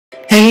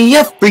Hey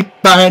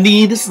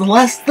everybody, this is the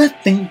last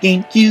living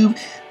GameCube,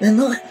 and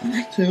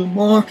the two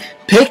more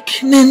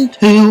Pikmin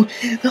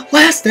 2. The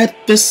last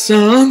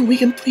episode, we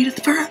completed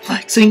the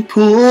relaxing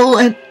pool,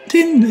 and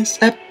in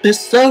this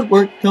episode,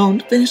 we're going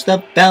to finish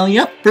the Valley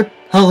of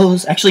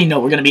Repose. Actually, no,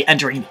 we're going to be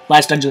entering the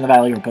last dungeon of the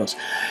Valley of Repose.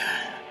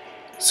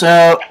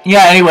 So,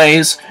 yeah,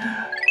 anyways,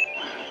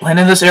 land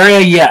in this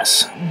area,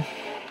 yes.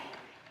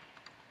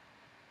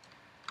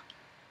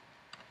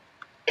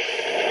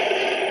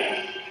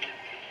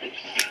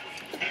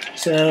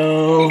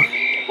 So,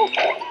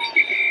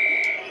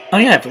 oh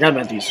yeah, I forgot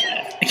about these 5.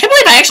 I can't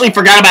believe I actually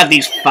forgot about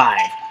these 5.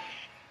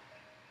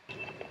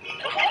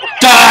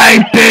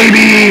 Die,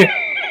 baby!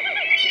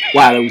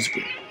 Wow, that was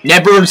good.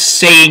 Never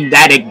saying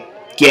that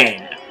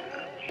again.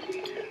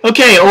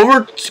 Okay,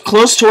 over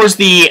close towards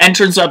the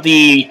entrance of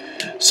the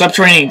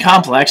subterranean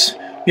complex,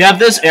 we have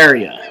this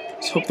area.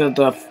 Let's hope that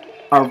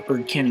our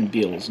Kin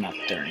Beal is not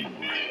there anymore.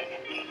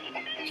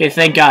 Okay,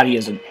 thank God he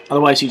isn't.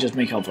 Otherwise, he'd just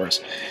make help for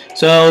us.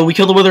 So, we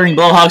killed the Withering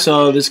Blowhawk,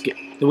 so the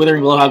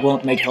Withering Blowhawk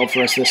won't make help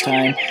for us this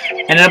time.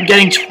 Ended up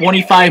getting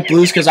 25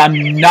 blues because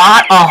I'm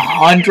not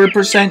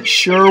 100%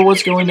 sure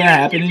what's going to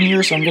happen in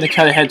here, so I'm going to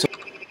cut ahead to...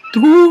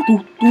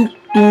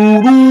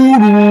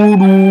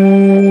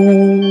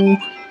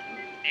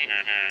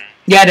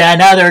 Yet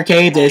another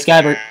cave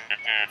discovered.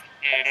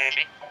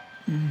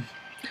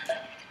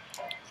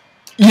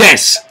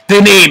 Yes,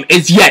 the name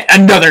is Yet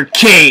Another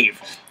Cave.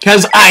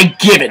 Because I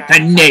give it the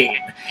name.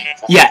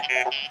 Yeah.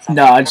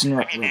 No, it's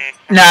not really.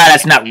 Nah,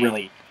 that's not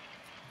really.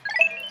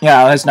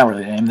 Yeah, that's not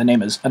really the name. The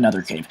name is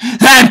Another Cave.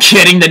 I'm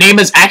kidding. The name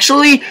is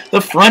actually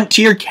the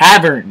Frontier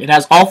Cavern. It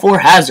has all 4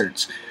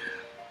 hazards.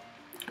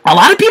 A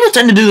lot of people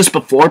tend to do this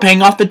before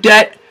paying off the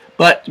debt.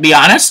 But, to be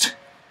honest,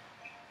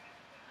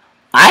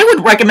 I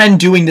would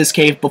recommend doing this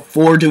cave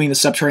before doing the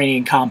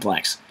subterranean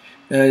complex.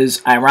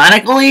 Because,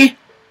 ironically...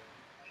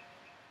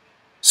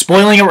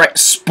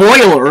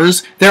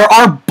 Spoilers, there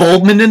are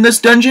Bulbmen in this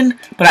dungeon,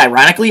 but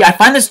ironically, I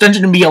find this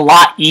dungeon to be a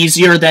lot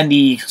easier than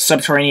the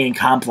subterranean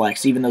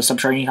complex, even though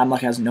subterranean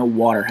complex has no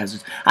water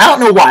hazards. I don't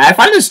know why. I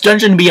find this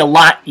dungeon to be a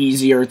lot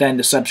easier than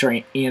the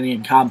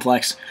subterranean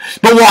complex.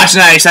 But watch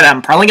that, I said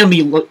I'm probably going to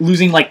be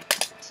losing like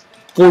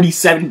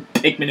 47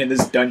 Pikmin in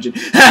this dungeon.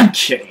 I'm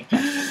kidding.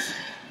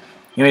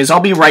 Anyways, I'll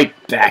be right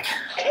back.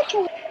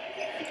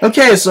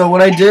 Okay, so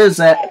what I did is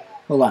that...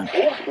 Hold on. I'm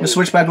going to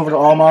switch back over to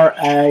Almar.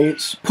 I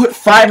put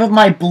 5 of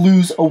my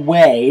blues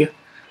away.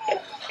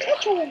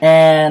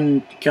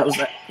 And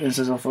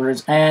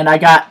and I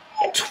got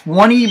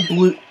 20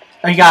 blue.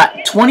 I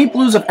got 20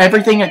 blues of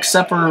everything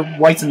except for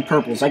whites and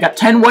purples. I got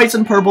 10 whites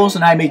and purples,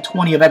 and I made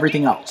 20 of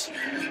everything else.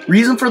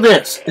 Reason for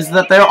this is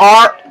that there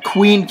are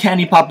Queen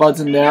Candy Pop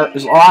Buds in there.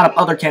 There's a lot of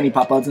other Candy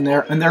Pop Buds in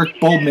there, and there's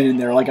Bulbmen in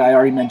there, like I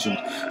already mentioned.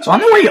 So on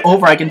the way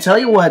over, I can tell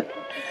you a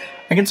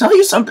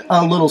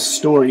little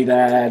story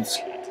that's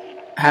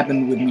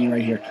happened with me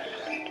right here.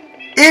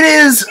 It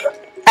is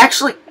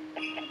actually,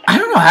 I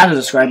don't know how to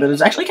describe it.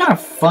 It's actually kind of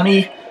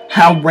funny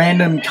how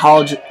random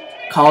college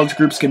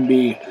groups can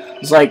be.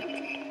 It's like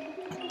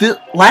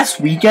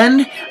last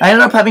weekend I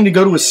ended up having to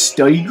go to a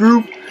study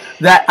group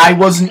that I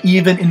wasn't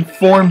even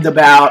informed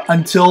about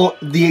until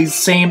the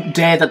same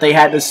day that they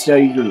had the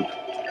study group.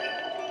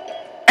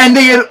 And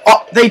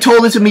they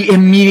told it to me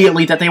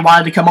immediately that they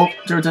wanted to come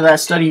over to that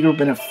study group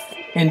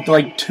in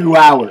like 2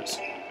 hours.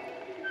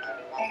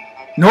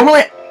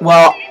 Normally,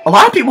 well, a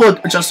lot of people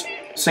would just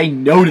say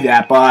no to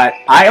that, but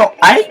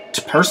I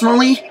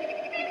personally,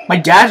 my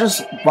dad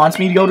just wants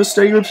me to go to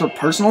study groups, so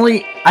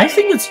personally, I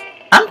think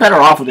I'm better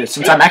off with it,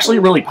 since I'm actually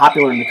really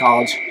popular in the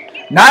college.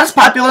 Not as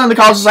popular in the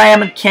college as I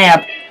am in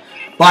camp,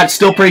 but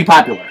still pretty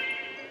popular.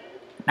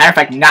 Matter of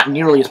fact, not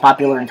nearly as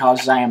popular in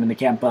college as I am in the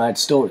camp, but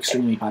still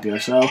extremely popular.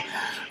 So,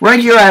 right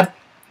here I have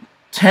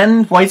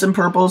 10 whites and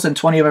purples and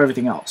 20 of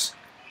everything else.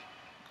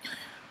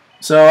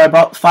 So, I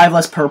brought 5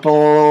 less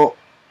purple...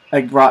 I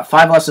brought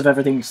 5 less of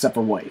everything except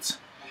for whites.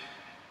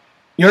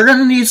 You're going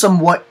to need some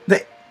what...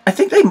 I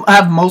think they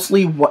have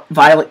mostly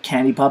violet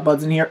Candy Pop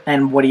Buds in here.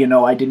 And what do you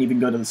know, I didn't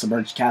even go to the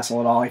submerged castle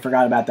at all. I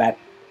forgot about that.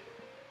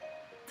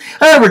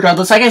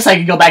 Regardless, I guess I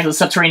could go back to the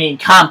subterranean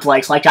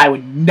complex like I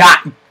would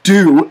not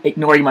do,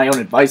 ignoring my own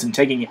advice and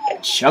taking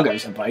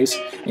Chugga's advice.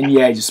 And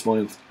yeah, I just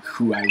spoiled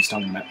who I was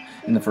talking about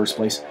in the first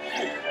place.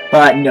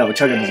 But no,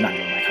 Chugga does not go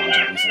to my college,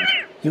 obviously.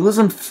 He lives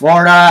in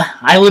Florida.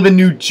 I live in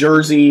New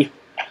Jersey.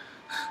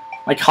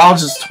 My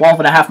college is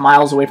 12.5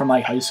 miles away from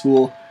my high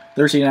school,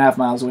 13.5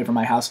 miles away from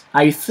my house.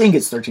 I think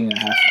it's 13.5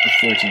 or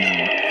 14.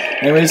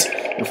 Anyways,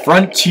 the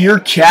Frontier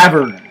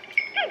Cavern.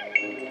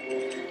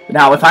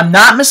 Now, if I'm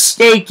not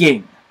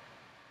mistaken,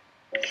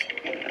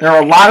 there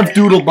are a lot of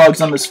doodle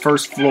bugs on this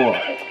first floor.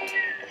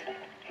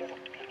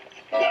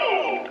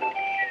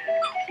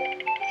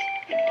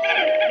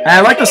 And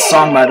I like the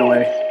song, by the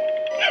way.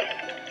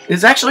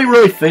 It's actually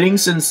really fitting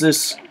since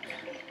this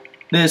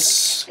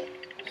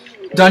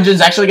dungeon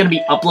is actually going to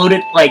be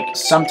uploaded like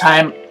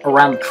sometime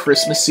around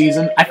Christmas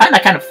season. I find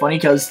that kind of funny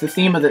because the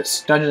theme of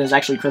this dungeon is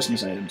actually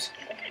Christmas items.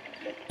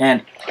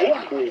 And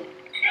I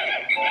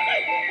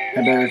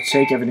better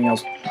take everything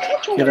else,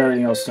 give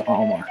everything else to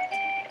Omar.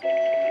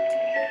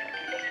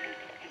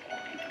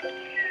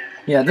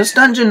 Yeah, this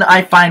dungeon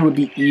I find would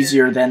be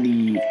easier than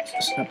the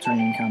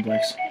subterranean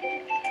complex.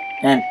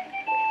 And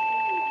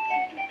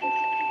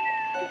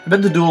I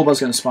bet the Doodlebug's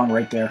gonna spawn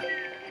right there.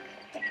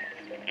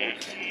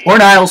 Or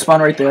an eye will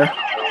spawn right there.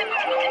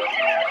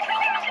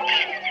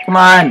 Come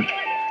on!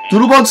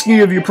 Doodlebugs can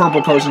give you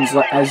purple potions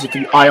as if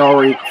I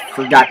already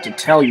forgot to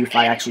tell you if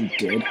I actually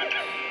did.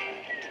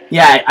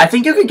 Yeah, I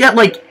think you could get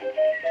like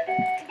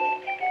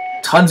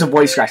tons of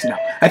voice cracks now.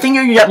 I think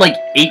you can get like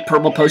 8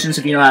 purple potions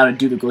if you know how to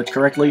do the glitch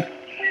correctly.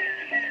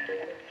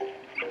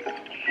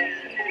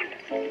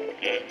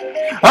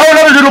 Oh,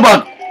 another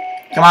Doodlebug!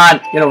 Come on,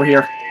 get over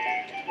here.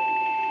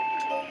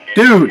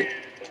 Dude!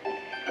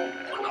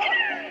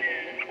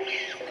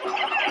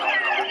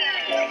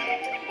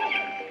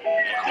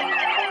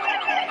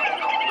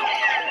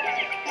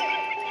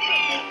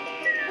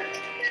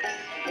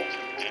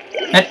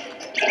 And,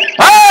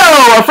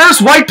 oh! Our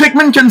first white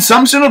Pikmin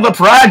consumption of the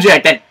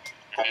project! And,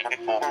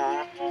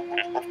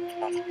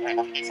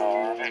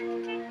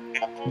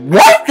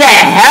 what the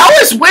hell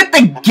is with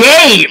the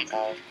game?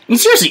 You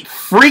seriously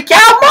freak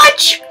out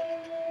much?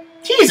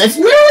 Jeez, it's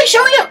literally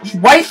showing up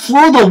right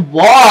through the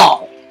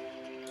wall.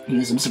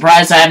 Jeez, I'm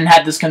surprised I haven't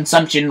had this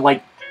consumption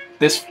like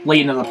this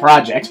late into the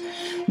project.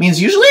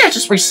 Means usually I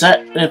just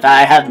reset if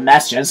I have the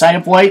mass genocide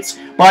of whites,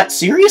 but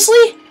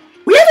seriously?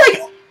 We have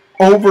like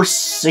over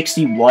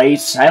 60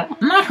 whites. I'm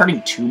not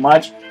hurting too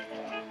much.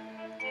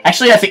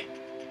 Actually, I think...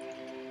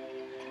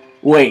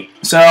 Wait,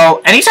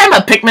 so anytime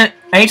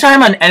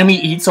an enemy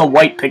eats a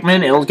white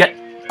Pikmin, it'll get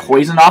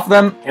poison off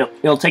them.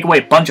 It'll take away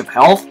a bunch of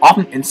health,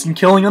 often instant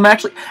killing them,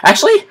 actually.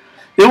 Actually,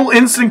 it will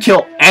instant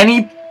kill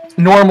any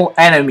normal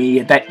enemy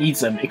that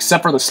eats them,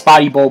 except for the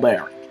spotty bull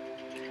bear.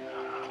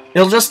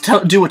 It'll just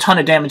do a ton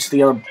of damage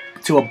to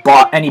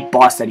any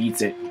boss that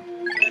eats it.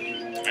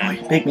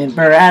 White Pikmin,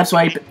 perhaps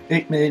white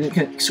Pikmin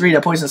can excrete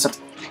a poison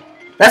stuff.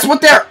 That's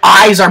what their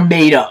eyes are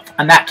made of.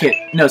 I'm not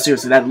kidding. No,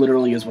 seriously, that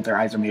literally is what their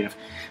eyes are made of.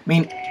 I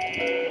mean...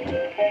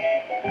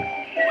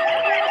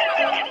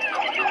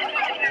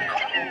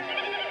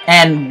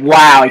 And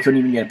wow, I couldn't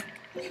even get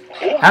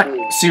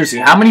it. Seriously,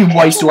 how many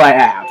whites do I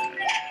have?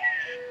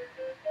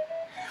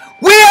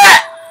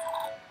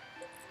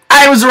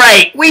 I was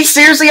right! We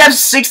seriously have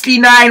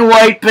 69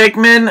 white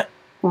Pikmin?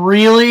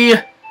 Really?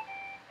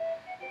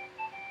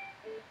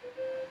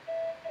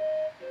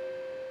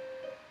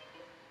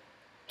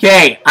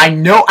 Okay, I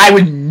know I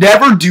would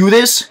never do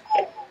this,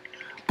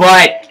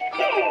 but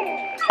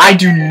I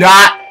do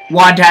not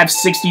want to have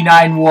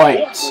 69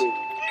 whites.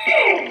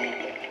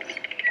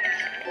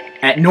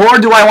 And nor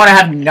do I want to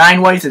have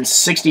 9 whites and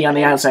 60 on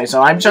the outside,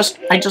 so I just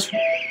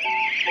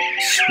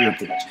screw up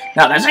the glitch.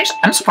 Now that's actually,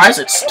 I'm surprised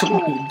it's took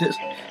me this.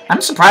 I'm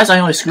surprised I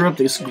only screwed up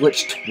this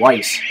glitch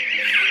twice.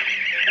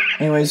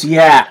 Anyways,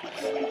 yeah.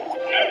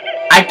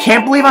 I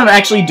can't believe I'm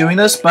actually doing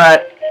this,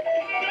 but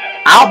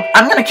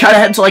I'm gonna cut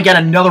ahead until I get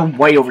another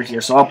white over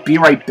here, so I'll be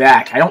right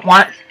back. I don't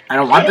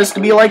want this to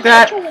be like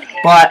that,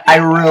 but I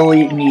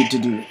really need to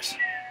do this.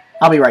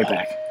 I'll be right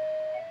back.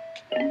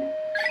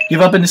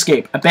 Give up and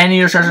escape. Abandon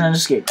your treasure and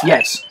escape.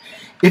 Yes.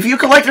 If you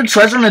collect a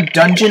treasure in a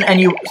dungeon and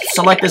you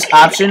select this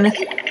option,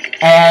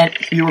 and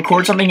you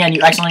record something and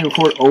you accidentally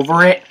record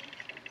over it,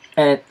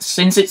 and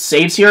since it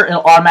saves here,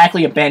 it'll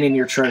automatically abandon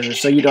your treasure,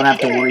 so you don't have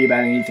to worry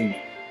about anything.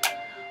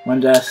 One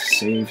death,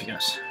 save,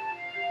 yes.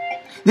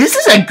 This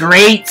is a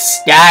great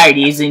start,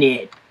 isn't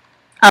it?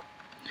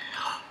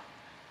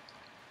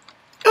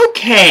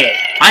 Okay,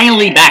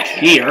 finally back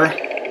here.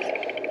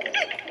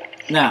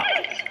 Now,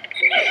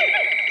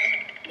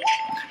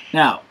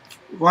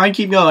 before I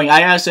keep going, I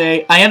gotta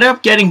say, I ended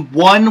up getting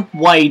 1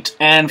 white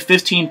and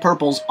 15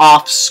 purples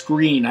off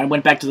screen. I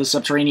went back to the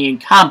subterranean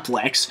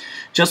complex,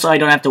 just so I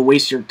don't have to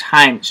waste your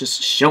time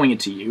just showing it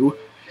to you.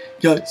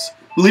 Because,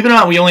 believe it or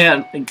not, we only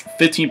had like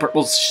 15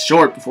 purples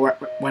short before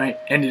when I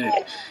ended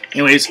it.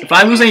 Anyways, if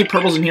I lose any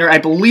purples in here, I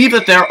believe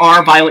that there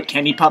are violet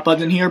candy pop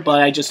bugs in here,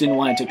 but I just didn't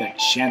want to take that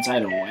chance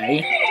either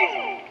way.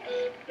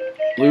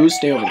 Blue,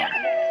 stay over there.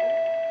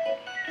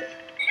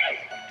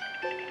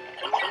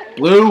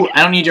 Blue,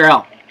 I don't need your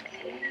help.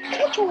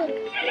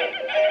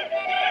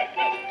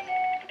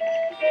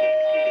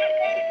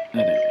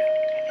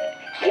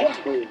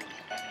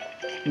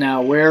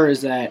 Now, where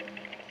is that?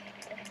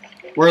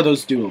 Where are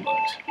those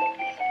Doodlebugs?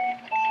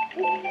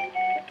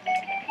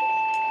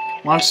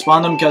 Want to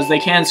spawn them because they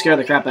can scare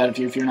the crap out of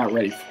you if you're not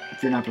ready,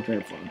 if you're not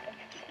prepared for them.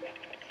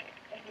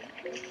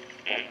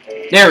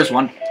 There's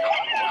one.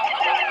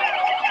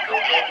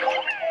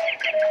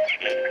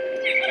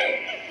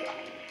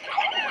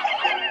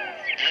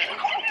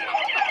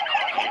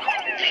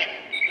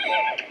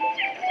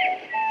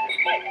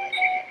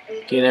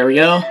 Okay, there we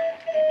go.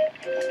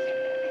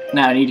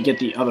 Now I need to get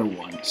the other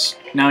ones.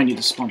 Now I need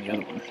to spawn the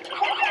other one.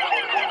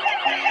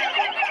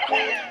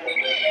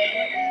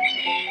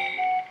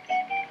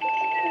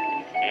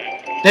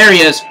 There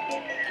he is!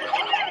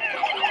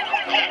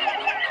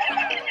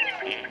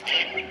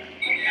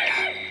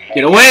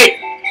 Get away!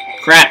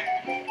 Crap.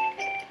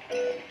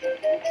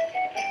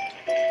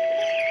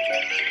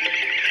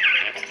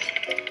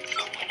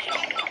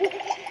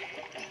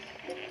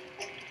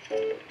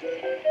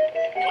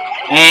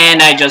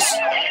 And I just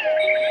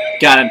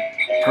got a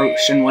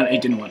potion when I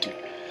didn't want to.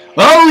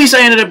 Well, at least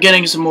I ended up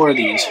getting some more of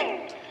these.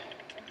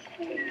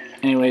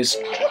 Anyways,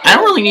 I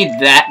don't really need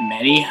that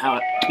many.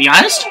 To be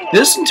honest,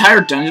 this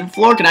entire dungeon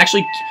floor can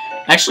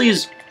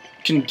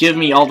can give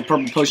me all the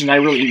purple potions I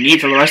really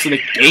need for the rest of the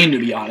game, to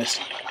be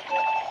honest.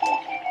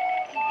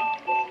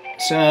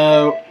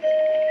 So,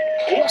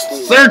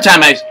 third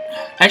time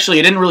actually,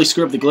 I didn't really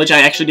screw up the glitch.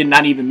 I actually did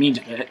not even mean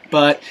to hit it,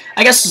 but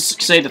I guess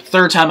to say the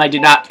third time I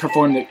did not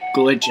perform the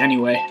glitch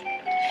anyway.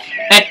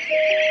 And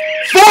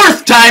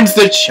fourth time's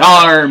the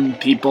charm,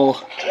 people.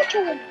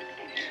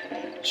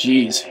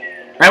 Jeez.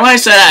 Right when I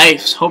said I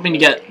was hoping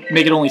to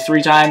make it only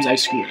 3 times, I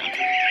screwed up.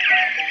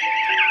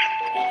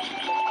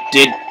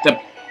 Did the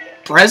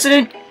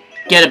president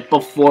get it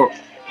before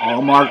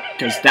Allmark?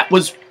 Because that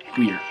was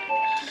weird.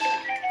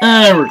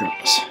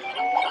 Regardless.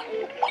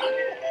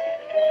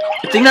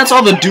 I think that's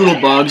all the doodle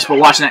bugs, but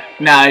watching that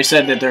now, I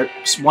said that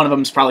one of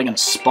them is probably going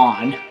to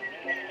spawn.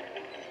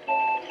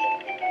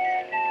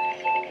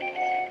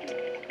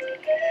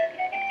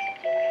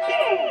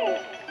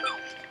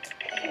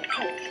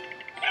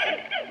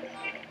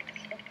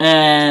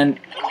 And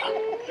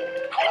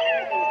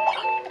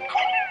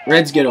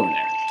Reds, get over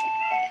there.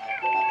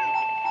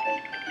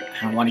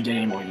 I don't want to get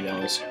any more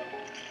yellows.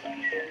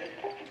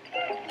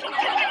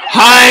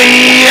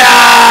 Hiya!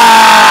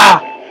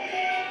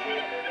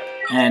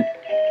 And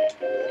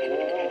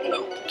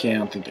okay, I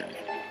don't think they're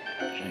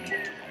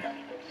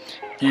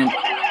and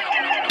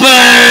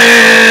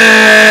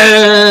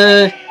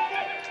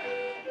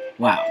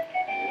wow.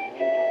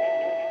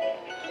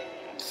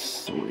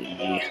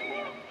 3.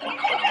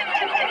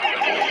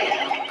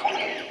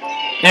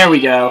 There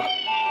we go.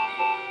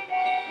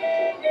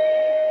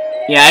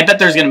 Yeah, I bet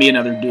there's gonna be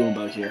another dual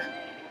bug here.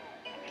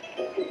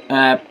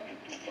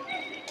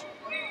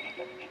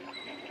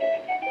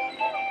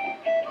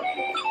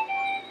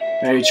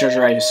 Maybe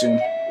treasure, I assume.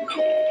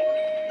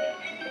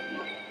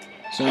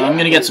 So I'm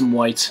gonna get some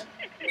whites.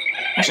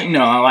 Actually, no,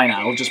 why not?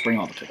 I'll just bring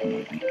all the Pikmin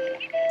with me.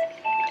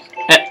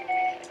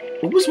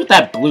 What was with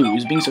that blue? He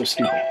was being so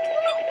stupid.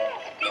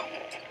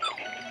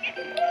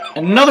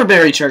 Another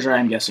berry treasure,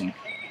 I'm guessing.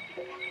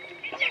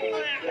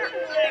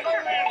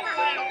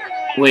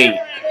 Wait.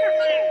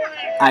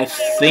 I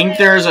think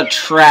there's a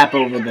trap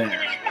over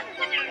there.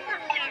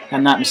 If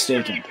I'm not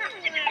mistaken.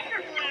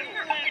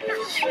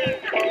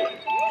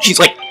 She's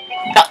like,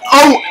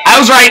 oh, I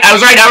was right. I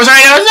was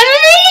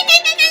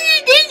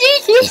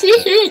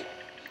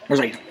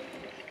right.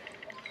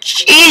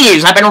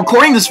 Jeez, I've been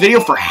recording this video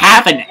for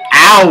half an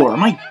hour.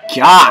 My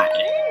God.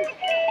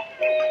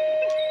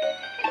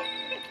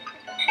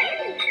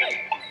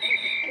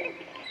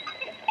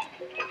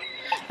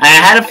 I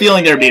had a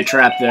feeling there'd be a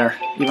trap there,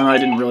 even though I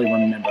didn't really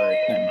remember it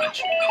that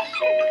much.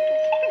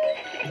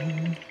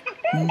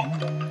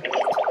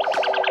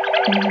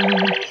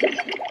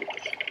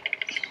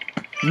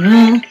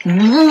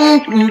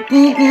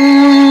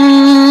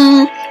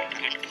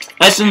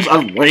 Lessons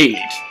of Rage.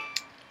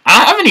 I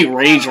don't have any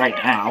rage right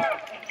now.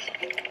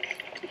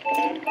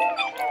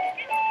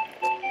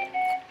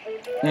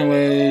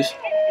 Anyways.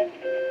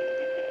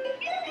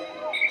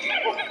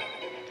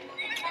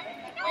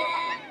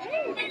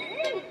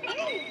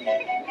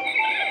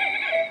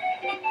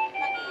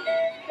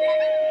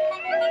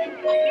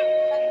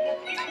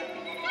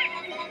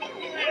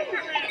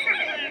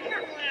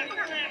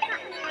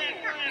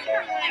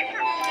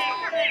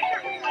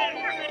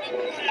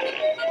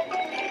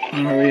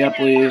 Hurry up,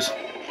 please.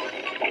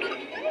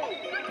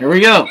 Here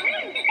we go.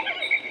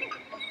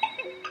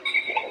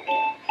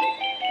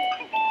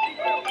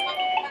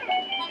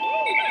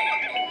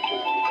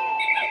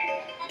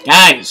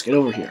 Guys, get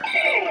over here.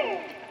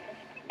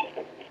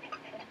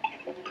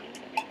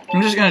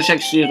 I'm just gonna check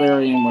to see if there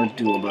are any more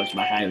dual bugs,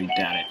 but I highly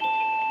doubt it.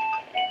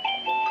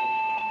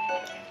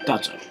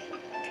 Thought so.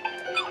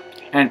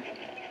 And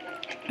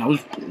that was.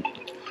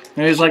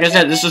 Anyways, like I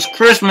said, this is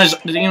Christmas.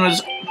 The theme of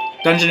this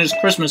dungeon is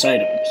Christmas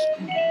items.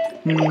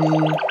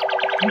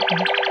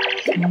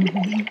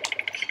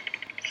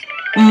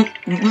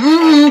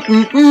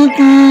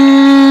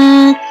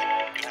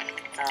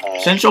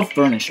 Essential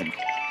furnishing.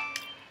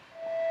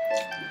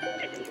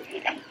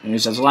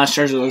 Anyways, that's the last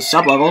treasure of the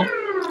sub-level.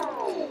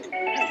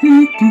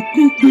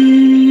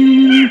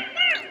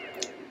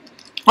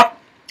 What?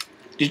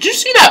 Did you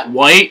see that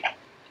white?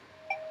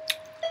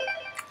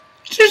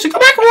 Seriously, go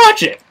back and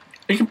watch it.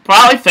 You can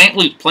probably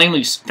faintly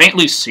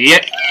see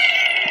it.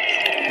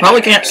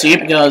 Probably can't see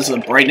it because of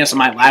the brightness of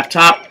my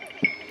laptop.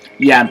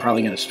 Yeah, I'm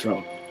probably gonna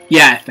stroke.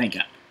 Yeah, I think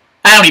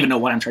I don't even know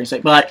what I'm trying to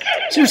say, but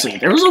seriously,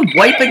 there was a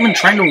white Pikmin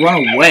trying to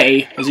run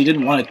away because he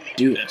didn't want to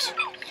do this.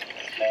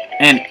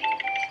 And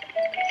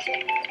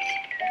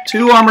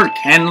 2 armored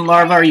cannon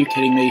larvae, are you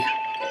kidding me?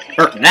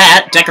 Or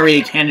that,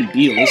 decorated cannon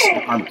beetles,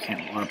 armored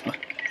cannon larvae.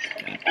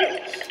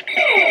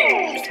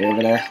 Stay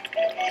over there.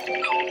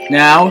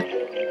 Now.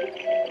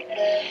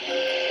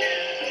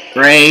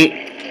 Great.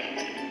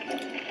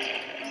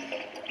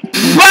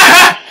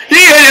 He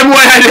hit him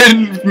when I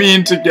didn't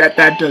mean to get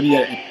that done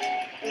yet.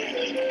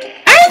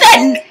 How did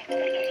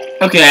that...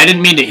 Okay, I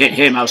didn't mean to hit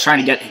him. I was trying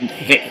to get him to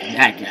hit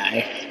that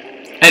guy.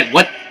 And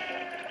what?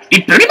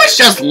 He pretty much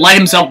just let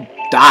himself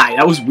die.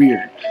 That was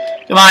weird.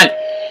 Come on.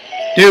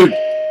 Dude.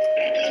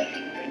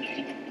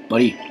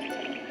 Buddy.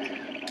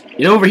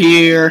 Get over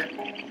here.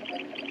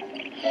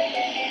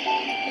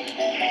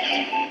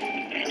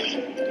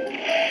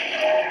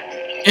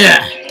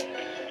 Yeah.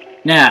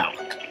 Now.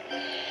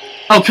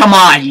 Oh, come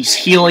on. He's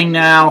healing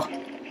now.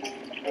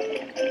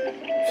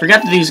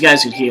 Forgot that these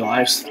guys could heal.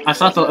 I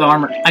thought the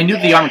armor... I knew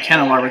the armor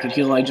cannon armor could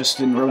heal. I just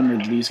didn't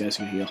remember that these guys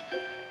could heal.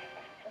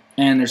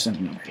 And there's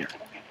something over here.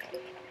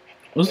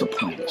 What was the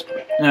point of this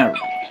part?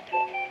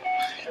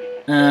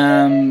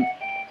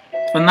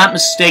 If I'm not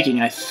mistaken,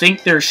 I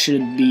think there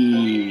should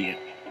be...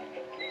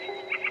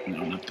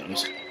 No, not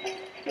those.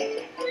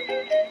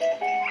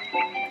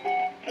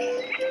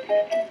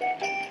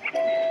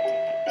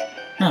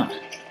 Huh.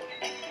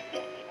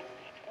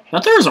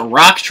 Thought there was a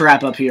rock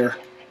trap up here.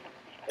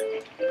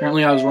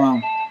 Apparently I was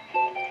wrong.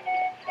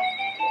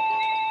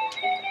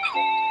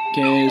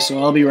 Okay, so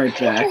I'll be right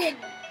back.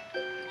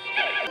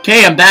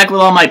 Okay, I'm back with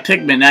all my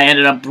Pikmin. I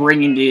ended up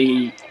bringing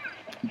the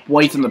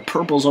whites and the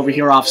purples over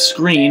here off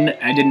screen.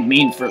 I didn't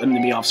mean for them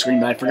to be off screen,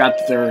 but I forgot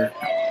that there...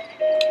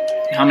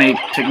 how many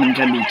Pikmin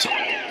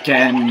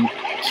can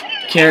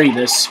carry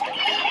this.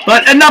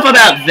 But enough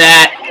about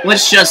that.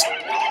 Let's just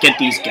get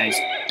these guys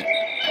done.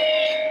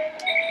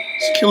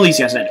 Let's kill these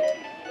guys.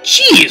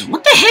 Jeez,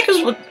 what the heck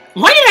is...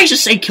 Why did I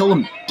just say kill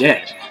them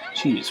dead?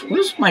 Jeez, what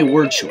is my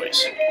word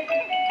choice?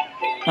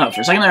 Oh,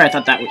 for a second there I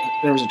thought that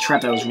there was a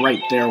trap that was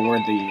right there where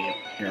the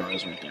arrow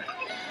is right there.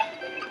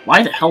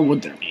 Why the hell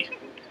would there be?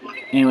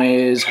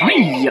 Anyways, how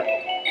many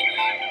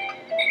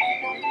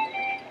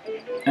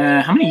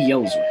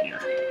yellows were here?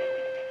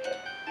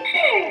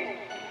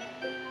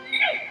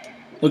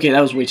 Okay,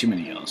 that was way too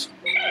many yellows.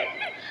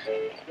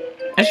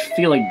 I just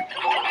feel like...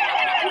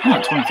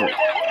 Oh, 24.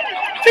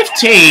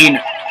 15!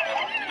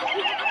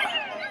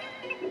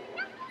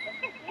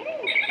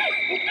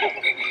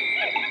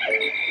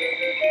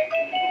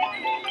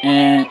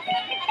 And...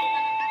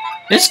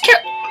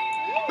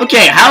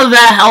 Okay, how the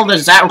hell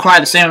does that require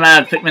the same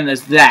amount of Pikmin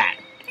as that?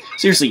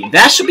 Seriously,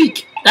 that should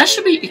be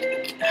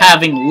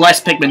having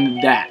less Pikmin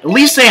than that. At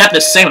least they have the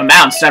same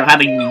amount instead of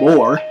having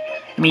more.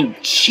 I mean,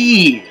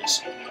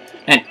 jeez.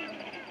 And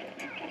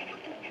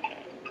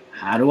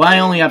how do I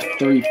only have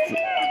 3?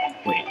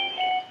 Wait.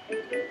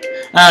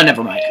 Oh,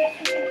 never mind.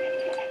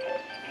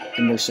 I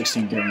think there's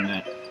 16 during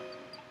that.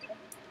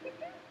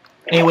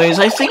 Anyways,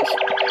 I think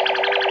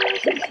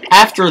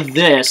after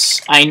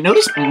this, I know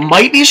this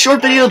might be a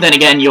short video. Then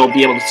again, you'll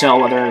be able to tell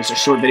whether it's a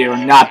short video or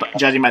not, but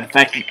judging by the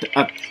fact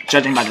that,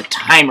 judging by the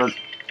timer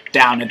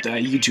down at the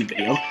YouTube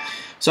video.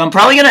 So I'm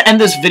probably gonna end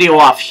this video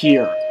off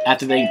here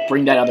after they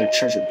bring that other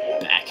treasure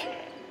back.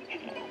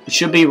 It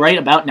should be right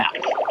about now.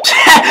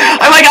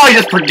 I like how I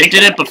just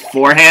predicted it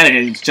beforehand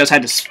and just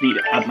had to speed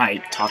up my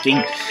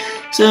talking.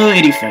 So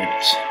 85.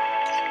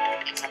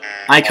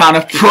 Icon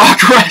of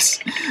progress.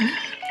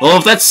 Well,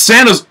 if that's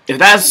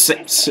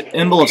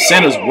symbol of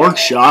Santa's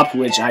workshop,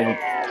 which I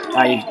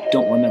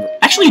don't remember.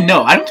 Actually,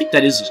 no, I don't think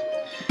that is.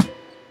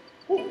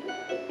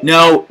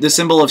 No, the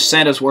symbol of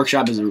Santa's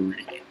workshop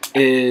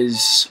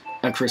is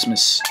a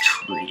Christmas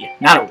tree,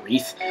 not a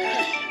wreath.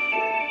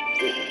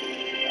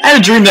 I had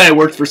a dream that I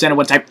worked for Santa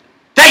one time.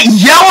 That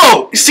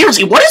yellow!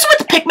 Seriously, what is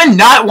with Pikmin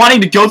not wanting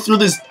to go through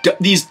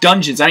these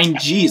dungeons? I mean,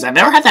 geez, I've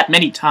never had that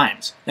many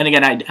times. Then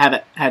again, I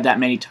haven't had that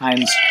many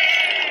times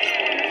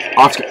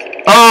off.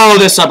 Oh,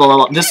 this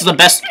is the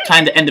best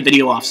time to end the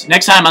video off.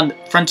 Next time on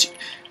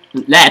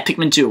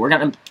Pikmin 2, we're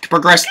gonna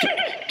progress,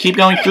 keep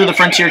going through the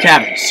Frontier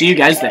Cavern. See you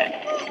guys then.